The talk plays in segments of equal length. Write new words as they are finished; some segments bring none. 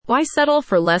Why settle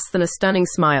for less than a stunning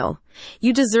smile?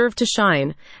 You deserve to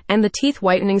shine, and the teeth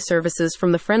whitening services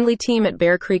from the friendly team at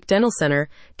Bear Creek Dental Center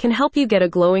can help you get a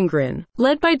glowing grin.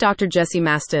 Led by Dr. Jesse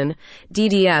Maston,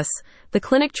 DDS, the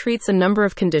clinic treats a number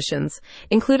of conditions,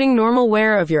 including normal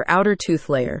wear of your outer tooth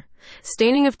layer,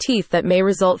 staining of teeth that may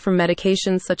result from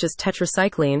medications such as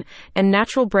tetracycline, and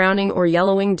natural browning or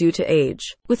yellowing due to age.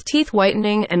 With teeth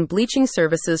whitening and bleaching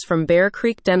services from Bear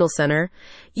Creek Dental Center,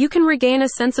 you can regain a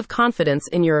sense of confidence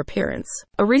in your appearance.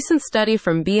 A recent study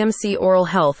from BMC Oral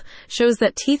Health shows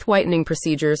that teeth whitening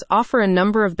procedures offer a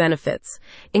number of benefits,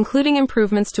 including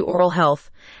improvements to oral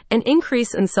health, an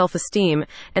increase in self-esteem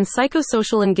and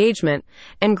psychosocial engagement,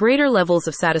 and greater levels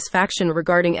of satisfaction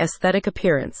regarding aesthetic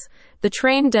appearance. The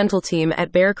trained dental team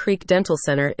at Bear Creek Dental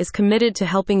Center is committed to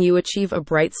helping you achieve a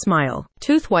bright smile.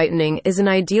 Tooth whitening is an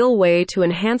ideal way to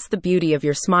enhance the beauty of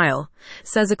your smile,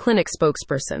 says a clinic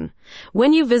spokesperson.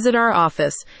 When you visit our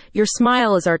office, your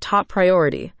smile is our top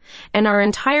priority, and our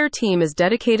entire team is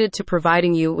dedicated to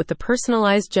providing you with the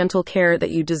personalized gentle care that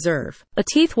you deserve. A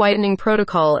teeth whitening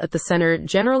protocol at the center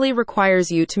generally requires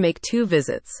you to make 2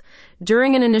 visits.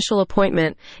 During an initial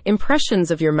appointment, impressions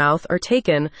of your mouth are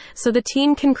taken so the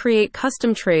team can create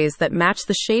custom trays that match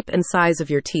the shape and size of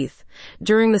your teeth.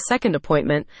 During the second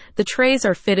appointment, the trays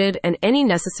are fitted and any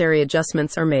necessary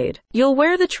adjustments are made. You'll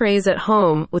wear the trays at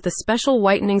home with a special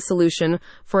whitening solution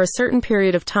for a certain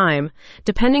period of time,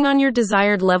 depending on your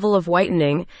desired level of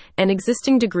whitening and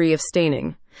existing degree of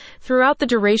staining. Throughout the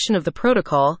duration of the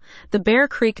protocol, the Bear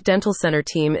Creek Dental Center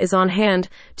team is on hand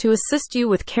to assist you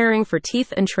with caring for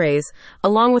teeth and trays,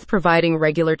 along with providing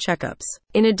regular checkups.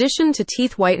 In addition to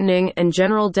teeth whitening and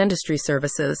general dentistry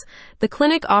services, the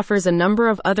clinic offers a number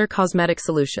of other cosmetic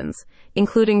solutions,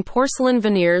 including porcelain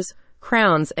veneers,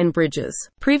 crowns, and bridges.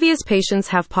 Previous patients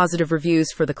have positive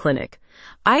reviews for the clinic.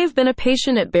 I have been a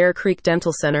patient at Bear Creek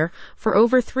Dental Center for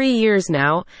over 3 years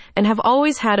now and have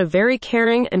always had a very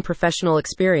caring and professional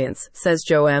experience, says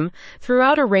Joe M.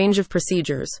 Throughout a range of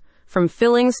procedures, from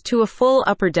fillings to a full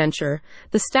upper denture,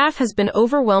 the staff has been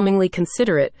overwhelmingly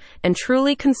considerate and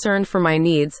truly concerned for my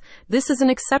needs. This is an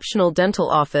exceptional dental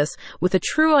office with a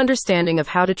true understanding of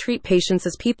how to treat patients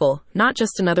as people, not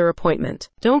just another appointment.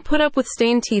 Don't put up with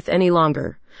stained teeth any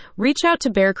longer. Reach out to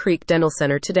Bear Creek Dental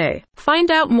Center today.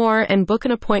 Find out more and book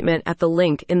an appointment at the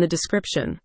link in the description.